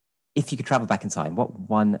If you could travel back in time, what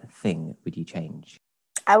one thing would you change?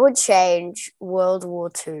 I would change World War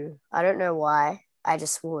Two. I don't know why. I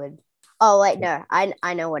just would. Oh wait, no.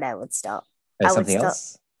 I know what I would stop. Oh, I would something stop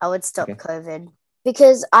else? I would stop Okay. COVID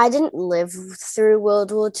because I didn't live through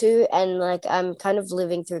World War Two, and like I'm kind of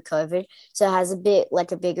living through COVID, so it has a bit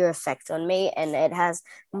like a bigger effect on me, and it has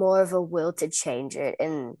more of a will to change it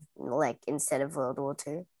in like instead of World War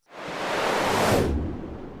Two.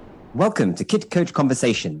 Welcome to Kid Coach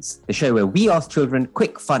Conversations, the show where we ask children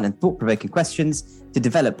quick, fun, and thought provoking questions to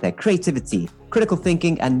develop their creativity, critical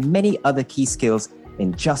thinking, and many other key skills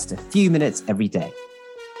in just a few minutes every day.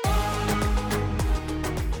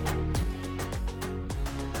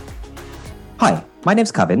 Hi, my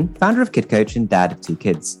name's Kevin, founder of Kid Coach and dad of two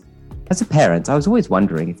kids. As a parent, I was always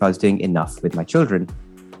wondering if I was doing enough with my children,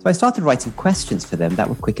 so I started writing questions for them that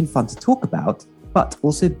were quick and fun to talk about, but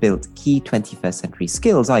also built key 21st century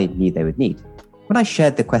skills I knew they would need. When I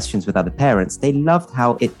shared the questions with other parents, they loved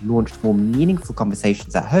how it launched more meaningful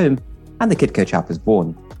conversations at home, and the Kid Coach app was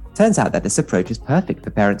born. Turns out that this approach is perfect for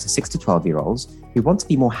parents of 6 to 12-year-olds who want to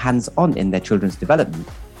be more hands-on in their children's development,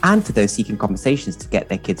 and for those seeking conversations to get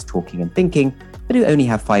their kids talking and thinking, but who only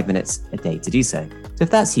have 5 minutes a day to do so. So if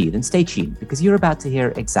that's you, then stay tuned, because you're about to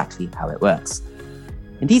hear exactly how it works.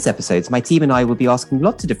 In these episodes, my team and I will be asking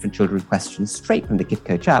lots of different children's questions straight from the Kid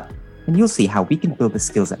Coach app, and you'll see how we can build the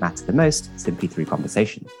skills that matter the most simply through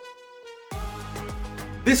conversation.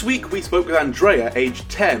 This week we spoke with Andrea, aged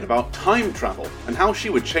 10, about time travel and how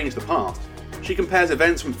she would change the past. She compares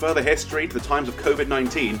events from further history to the times of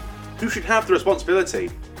COVID-19, who should have the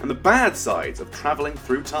responsibility, and the bad sides of travelling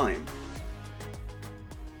through time.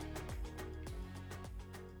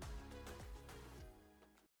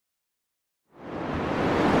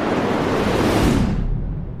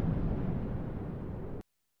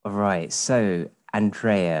 All right, so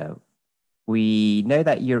Andrea, we know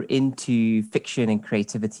that you're into fiction and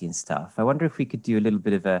creativity and stuff. I wonder if we could do a little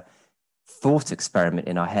bit of a thought experiment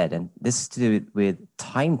in our head, and this is to do with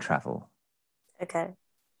time travel. Okay.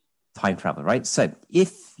 Time travel, right? So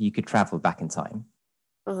if you could travel back in time,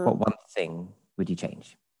 Mm-hmm. what one thing would you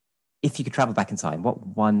change? If you could travel back in time, what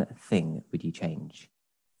one thing would you change?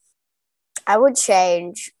 I would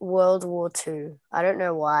change World War Two. I don't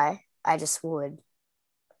know why. I just would.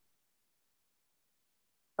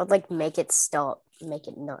 I'd like make it stop, make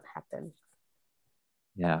it not happen.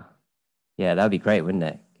 Yeah. Yeah, that would be great, wouldn't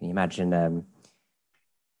it? Can you imagine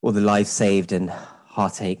all the lives saved and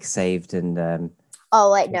heartache saved and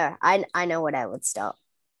Oh wait, no. I know what I would stop.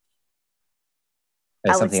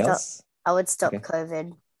 I would something stop else? I would stop Okay.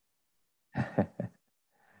 COVID. The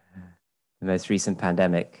most recent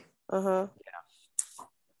pandemic. Mm-hmm.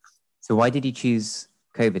 So why did you choose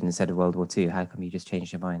COVID instead of World War II? How come you just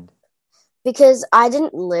changed your mind? Because I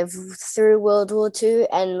didn't live through World War Two,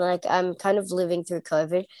 and like I'm kind of living through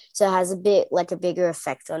COVID, so it has a bit like a bigger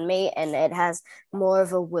effect on me, and it has more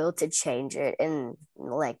of a will to change it in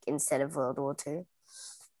like instead of World War Two.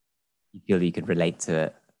 You feel you could relate to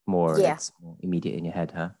it more and Yeah. it's more immediate in your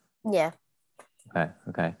head, huh? Yeah. Okay,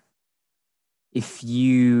 okay. If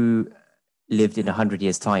you lived in 100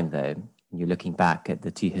 years' time, though, and you're looking back at the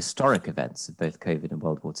two historic events of both COVID and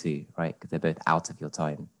World War II, right? Because they're both out of your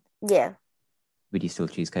time, Yeah. would you still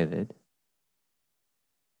choose COVID?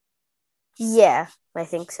 Yeah, I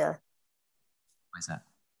think so. Why is that?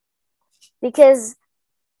 Because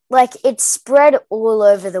like it spread all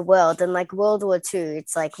over the world, and like World War Two,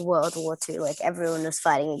 it's like World War Two, like everyone was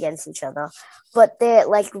fighting against each other. But there,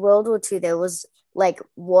 like World War Two, there was like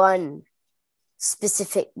one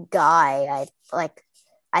specific guy.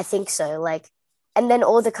 I think so. Like, and then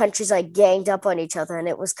all the countries like ganged up on each other, and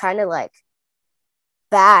it was kind of like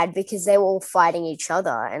bad because they were all fighting each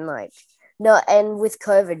other, and like no, and with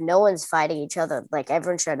COVID, no one's fighting each other. Like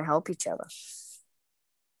everyone's trying to help each other.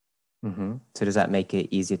 So does that make it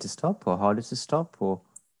easier to stop or harder to stop? Or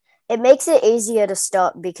It makes it easier to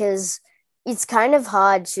stop because it's kind of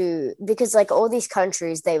hard to because like all these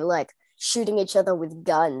countries they were like shooting each other with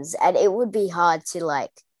guns, and it would be hard to like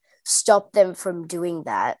stop them from doing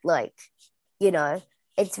that, like you know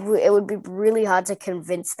it would be really hard to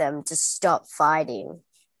convince them to stop fighting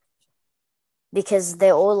because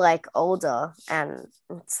they're all like older, and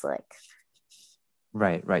it's like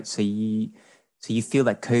right, right. So you feel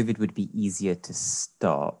that COVID would be easier to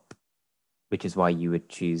stop, which is why you would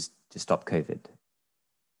choose to stop COVID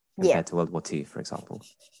yeah. compared to World War II, for example.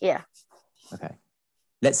 Yeah. Okay.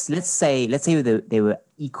 Let's say they were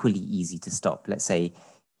equally easy to stop. Let's say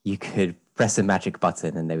you could press a magic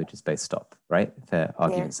button and they would just both stop, right? For Yeah.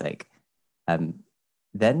 argument's sake. Um,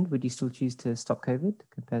 then would you still choose to stop COVID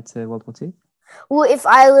compared to World War II? Well, if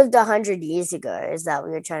I lived 100 years ago, is that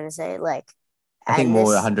what you're trying to say? Like, I think and more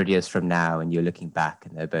this, 100 years from now, and you're looking back,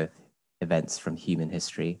 and they're both events from human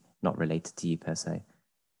history, not related to you per se.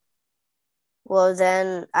 well,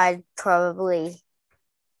 then I'd probably.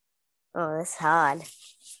 Oh, that's hard.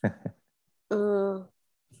 Mm,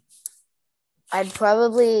 I'd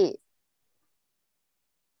probably.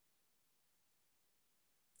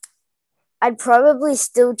 I'd probably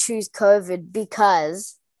still choose COVID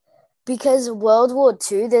because World War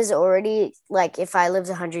II, there's already like if I lived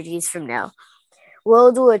 100 years from now,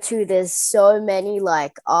 World War II, there's so many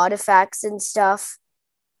like artifacts and stuff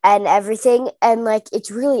and everything, and like it's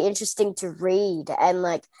really interesting to read and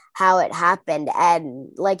like how it happened, and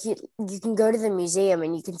like you can go to the museum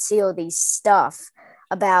and you can see all these stuff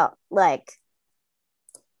about like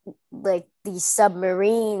these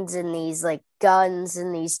submarines and these like guns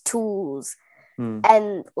and these tools,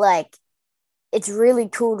 and like it's really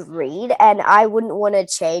cool to read, and I wouldn't want to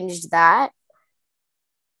change that.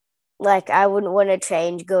 Like I wouldn't want to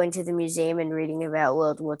change going to the museum and reading about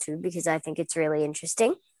World War II because I think it's really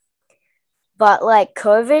interesting. But like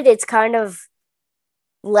COVID, it's kind of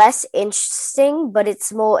less interesting, but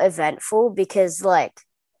it's more eventful because like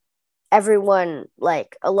everyone,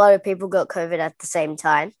 like a lot of people got COVID at the same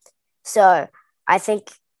time. So I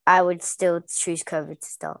think I would still choose COVID to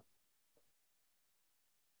start.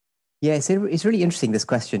 Yeah, it's really interesting, this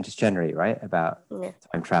question just generally, right? About Yeah.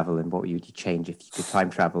 time travel and what would you change if you could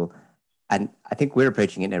time travel. And I think we're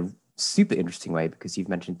approaching it in a super interesting way because you've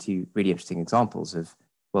mentioned two really interesting examples of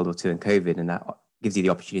World War II and COVID, and that gives you the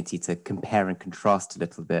opportunity to compare and contrast a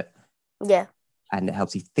little bit. Yeah. And it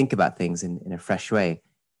helps you think about things in a fresh way.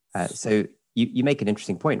 So you make an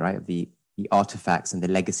interesting point, right? Of the artifacts and the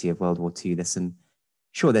legacy of World War II. There's some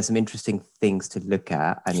interesting things to look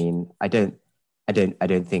at. I mean, I don't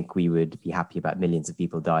think we would be happy about millions of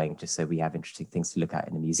people dying just so we have interesting things to look at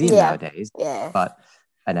in a museum nowadays. Yeah. But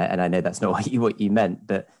and I know that's not what you meant,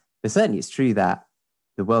 but certainly it's true that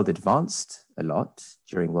the world advanced a lot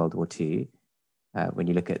during World War II. When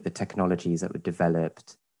you look at the technologies that were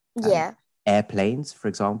developed, Yeah. airplanes, for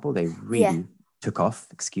example, they really took off,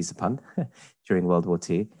 excuse the pun, during World War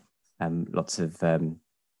II. Lots of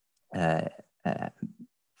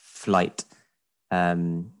flight, how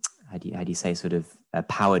do you say, sort of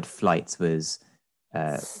powered flights was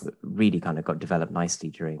really kind of got developed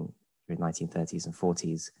nicely during 1930s and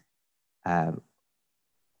 40s.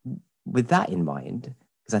 With that in mind,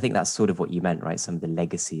 because I think that's sort of what you meant, right? Some of the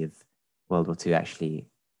legacy of World War II actually,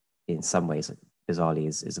 in some ways, bizarrely,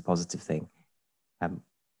 is a positive thing.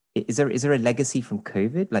 Is there a legacy from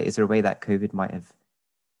COVID? Like, is there a way that COVID might have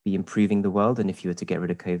be improving the world? And if you were to get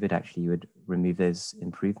rid of COVID, actually, you would remove those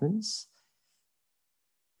improvements?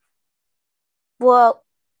 Well,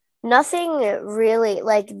 nothing really.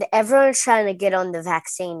 Like everyone's trying to get on the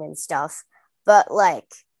vaccine and stuff, but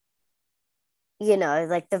like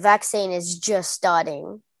like the vaccine is just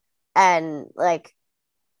starting, and like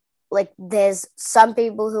there's some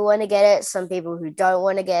people who want to get it, some people who don't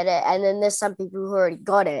want to get it, and then there's some people who already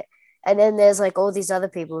got it, and then there's like all these other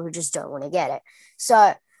people who just don't want to get it.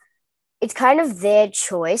 So it's kind of their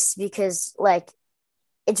choice because like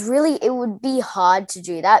it would be hard to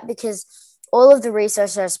do that because all of the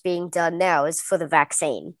research that's being done now is for the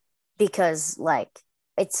vaccine, because like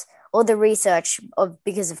it's all the research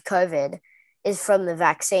because of COVID is from the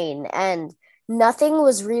vaccine, and nothing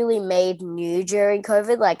was really made new during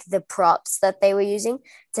COVID, like the props that they were using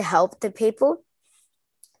to help the people.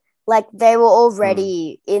 Like they were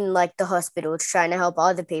already in like the hospitals trying to help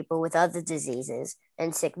other people with other diseases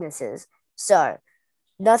and sicknesses. So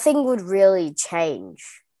nothing would really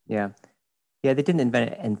change. Yeah. Yeah, they didn't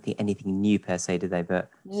invent anything new per se, did they?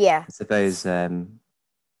 But yeah, I suppose, I don't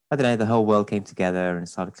know, the whole world came together and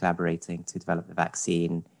started collaborating to develop the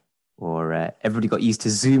vaccine, or everybody got used to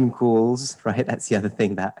Zoom calls, right? That's the other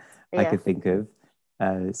thing that I could think of.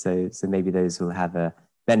 So maybe those will have a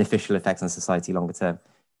beneficial effects on society longer term.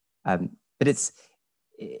 But it's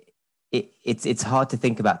hard to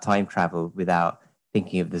think about time travel without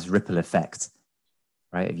thinking of this ripple effect,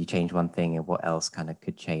 right? If you change one thing, and what else kind of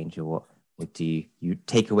could change, or what do you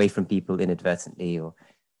take away from people inadvertently? Or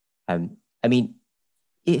I mean,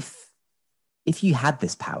 if you had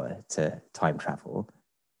this power to time travel,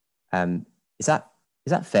 is that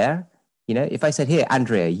fair? You know, if I said, here,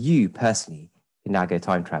 Andrea, you personally can now go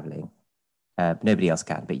time traveling, but nobody else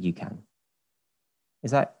can, but you can.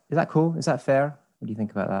 Is that cool? Is that fair? What do you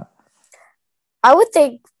think about that? I would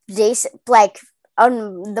think like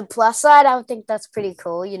on the plus side, I would think that's pretty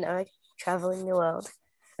cool, traveling the world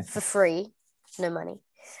for free, no money.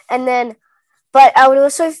 And then, but I would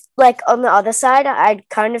also, like, on the other side, I'd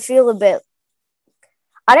kind of feel a bit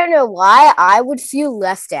I don't know why I would feel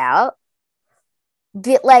left out.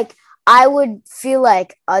 But like I would feel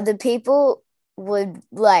like other people would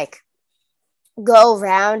like go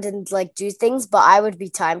around and like do things, but I would be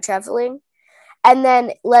time traveling. And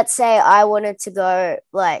then let's say I wanted to go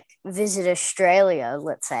like visit Australia,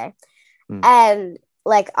 let's say, and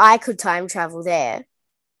like I could time travel there.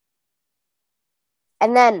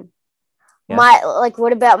 And then my like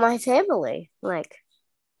what about my family? Like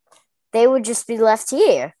they would just be left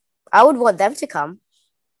here. I would want them to come.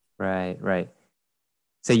 Right.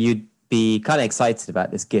 So you'd be kind of excited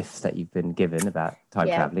about this gift that you've been given about time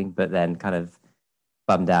traveling, but then kind of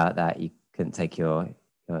bummed out that you couldn't take your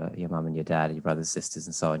mum and your dad and your brothers, sisters,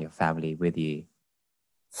 and so on, your family with you.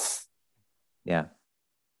 Yeah.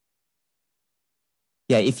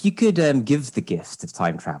 If you could give the gift of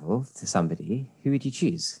time travel to somebody, who would you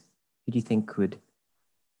choose? Who do you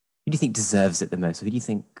think deserves it the most? Or who do you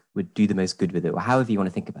think would do the most good with it? Or however you want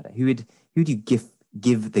to think about it. Who do you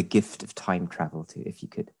give the gift of time travel to if you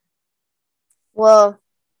could? Well,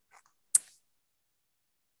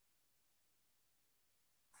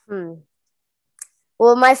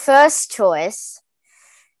 my first choice,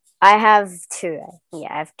 I have two. Yeah,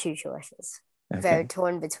 I have two choices. Okay. Very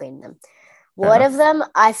torn between them. One of them,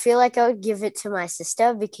 I feel like I would give it to my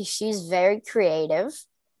sister because she's very creative.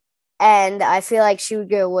 And I feel like she would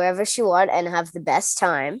go wherever she wants and have the best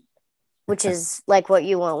time, which is like what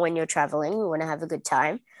you want when you're traveling. You want to have a good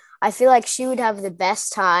time. I feel like she would have the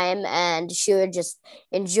best time and she would just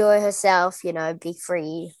enjoy herself, be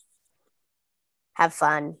free, have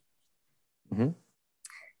fun. Mm-hmm.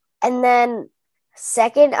 And then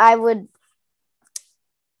second, I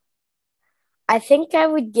think I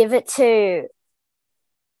would give it to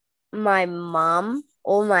my mom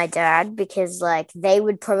or my dad because like they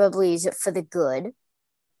would probably use it for the good.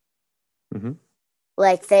 Mm-hmm.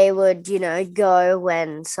 Like they would, go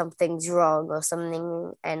when something's wrong or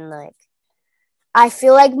something. And like, I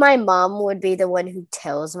feel like my mom would be the one who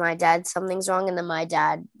tells my dad something's wrong. And then my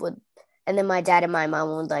dad and my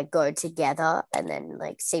mom would like go together and then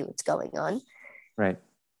like see what's going on. Right.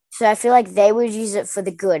 So I feel like they would use it for the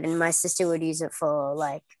good and my sister would use it for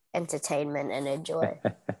like entertainment and enjoy.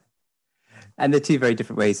 And they're two very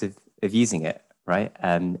different ways of using it, right?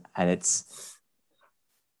 And it's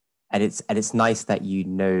nice that you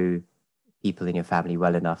know people in your family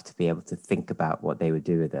well enough to be able to think about what they would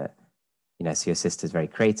do with it. So your sister's very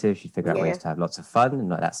creative. She'd figure out ways to have lots of fun,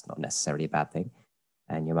 and that's not necessarily a bad thing.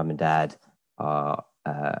 And your mum and dad are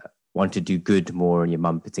want to do good more, and your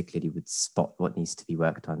mum particularly would spot what needs to be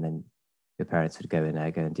worked on, then your parents would go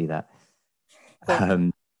and do that. Yeah.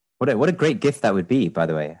 What a great gift that would be, by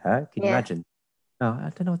the way, huh? Can you imagine? Oh,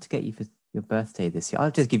 I don't know what to get you for your birthday this year.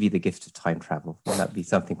 I'll just give you the gift of time travel. That'd be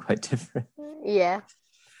something quite different. Yeah.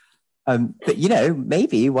 But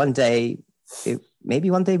maybe one day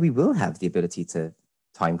we will have the ability to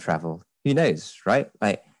time travel. Who knows, right?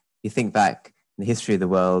 Like you think back in the history of the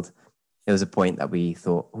world, there was a point that we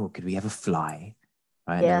thought, oh, could we ever fly?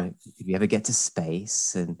 Right? Yeah. Could we ever get to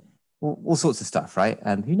space? And all sorts of stuff, right?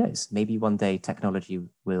 Who knows? Maybe one day technology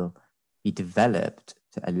will be developed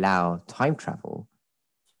to allow time travel.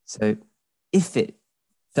 So if it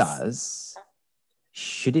does,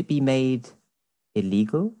 should it be made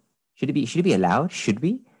illegal? Should it be allowed? Should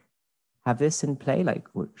we have this in play? Like,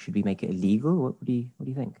 should we make it illegal? What do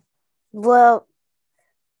you think? Well,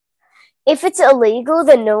 if it's illegal,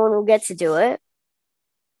 then no one will get to do it.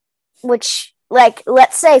 Which, like,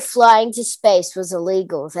 let's say flying to space was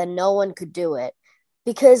illegal, then no one could do it.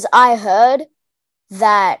 Because I heard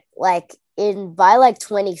that, like, by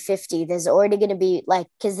 2050, there's already going to be, like,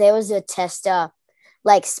 because there was a tester,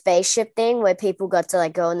 like, spaceship thing where people got to,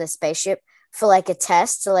 like, go in the spaceship for, like, a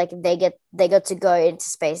test. So, like, they got to go into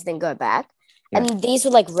space, then go back. Yeah. And these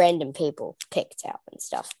were, like, random people picked out and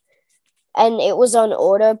stuff. And it was on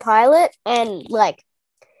autopilot, and, like,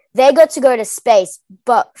 they got to go to space,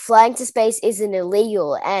 but flying to space isn't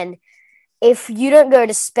illegal. And if you don't go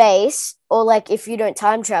to space, or, like, if you don't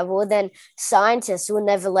time travel, then scientists will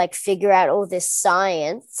never, like, figure out all this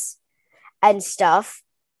science and stuff.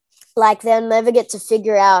 Like, they'll never get to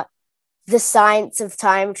figure out the science of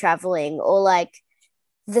time traveling, or, like,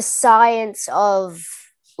 the science of,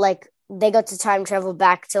 like, they got to time travel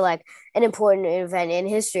back to, like, an important event in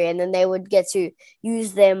history, and then they would get to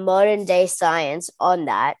use their modern day science on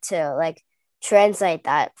that to, like, translate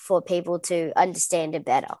that for people to understand it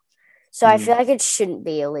better. So I feel like it shouldn't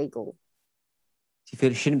be illegal. You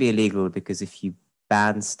feel it shouldn't be illegal because if you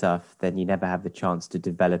ban stuff, then you never have the chance to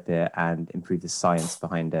develop it and improve the science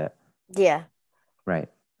behind it. Yeah. Right.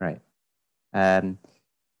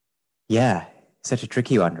 Yeah, such a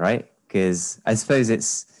tricky one, right? Because I suppose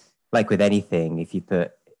it's like with anything, if you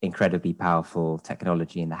put incredibly powerful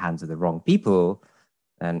technology in the hands of the wrong people,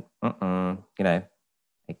 then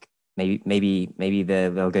like maybe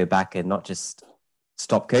they'll go back and not just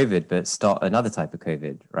stop COVID, but start another type of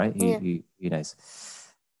COVID, right? Who knows?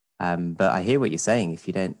 But I hear what you're saying. If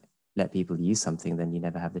you don't let people use something, then you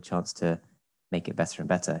never have the chance to make it better and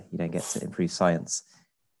better. You don't get to improve science.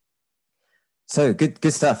 So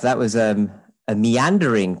good stuff. That was a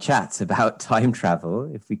meandering chat about time travel.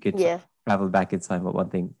 If we could travel back in time, what one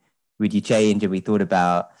thing would you change? And we thought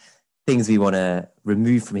about things we want to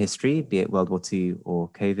remove from history, be it World War II or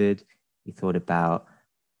COVID. We thought about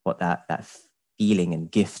what that feeling and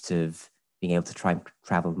gift of being able to try and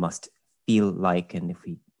travel must feel like, and if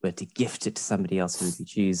we were to gift it to somebody else, who would we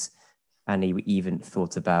choose? And we even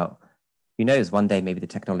thought about, who knows, one day maybe the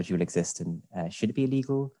technology will exist, and should it be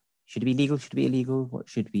illegal? Should it be legal? Should it be illegal? What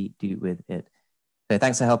should we do with it? So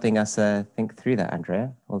thanks for helping us think through that,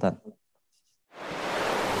 Andrea. Well done.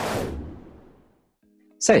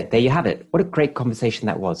 So there you have it. What a great conversation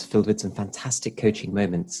that was, filled with some fantastic coaching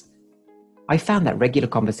moments. I found that regular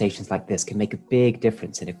conversations like this can make a big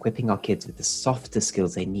difference in equipping our kids with the softer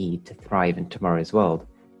skills they need to thrive in tomorrow's world.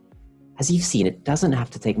 As you've seen, it doesn't have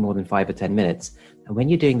to take more than 5 or 10 minutes. And when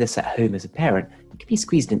you're doing this at home as a parent, it can be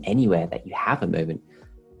squeezed in anywhere that you have a moment,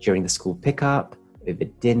 during the school pickup, over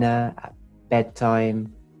dinner, at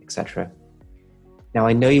bedtime, etc. Now,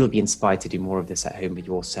 I know you'll be inspired to do more of this at home with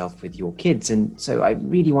yourself, with your kids. And so I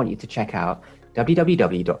really want you to check out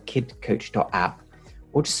www.kidcoach.app,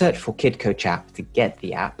 or just search for Kid Coach app to get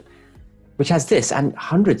the app, which has this and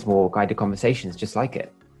hundreds more guided conversations just like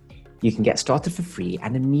it. You can get started for free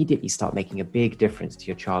and immediately start making a big difference to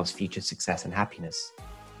your child's future success and happiness.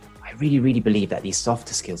 I really believe that these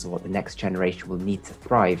softer skills are what the next generation will need to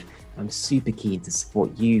thrive. I'm super keen to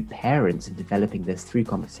support you parents in developing this through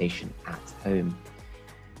conversation at home.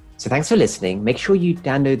 So thanks for listening. Make sure you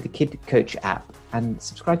download the Kid Coach app and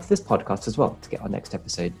subscribe to this podcast as well to get our next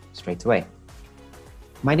episode straight away.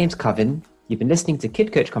 My name's Kevin. You've been listening to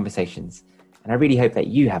Kid Coach Conversations, and I really hope that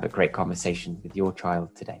you have a great conversation with your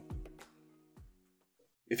child today.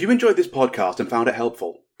 If you enjoyed this podcast and found it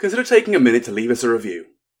helpful, consider taking a minute to leave us a review.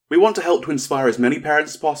 We want to help to inspire as many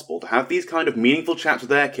parents as possible to have these kind of meaningful chats with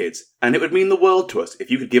their kids, and it would mean the world to us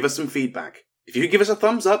if you could give us some feedback. If you could give us a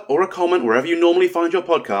thumbs up or a comment wherever you normally find your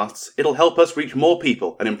podcasts, it'll help us reach more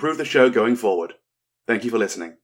people and improve the show going forward. Thank you for listening.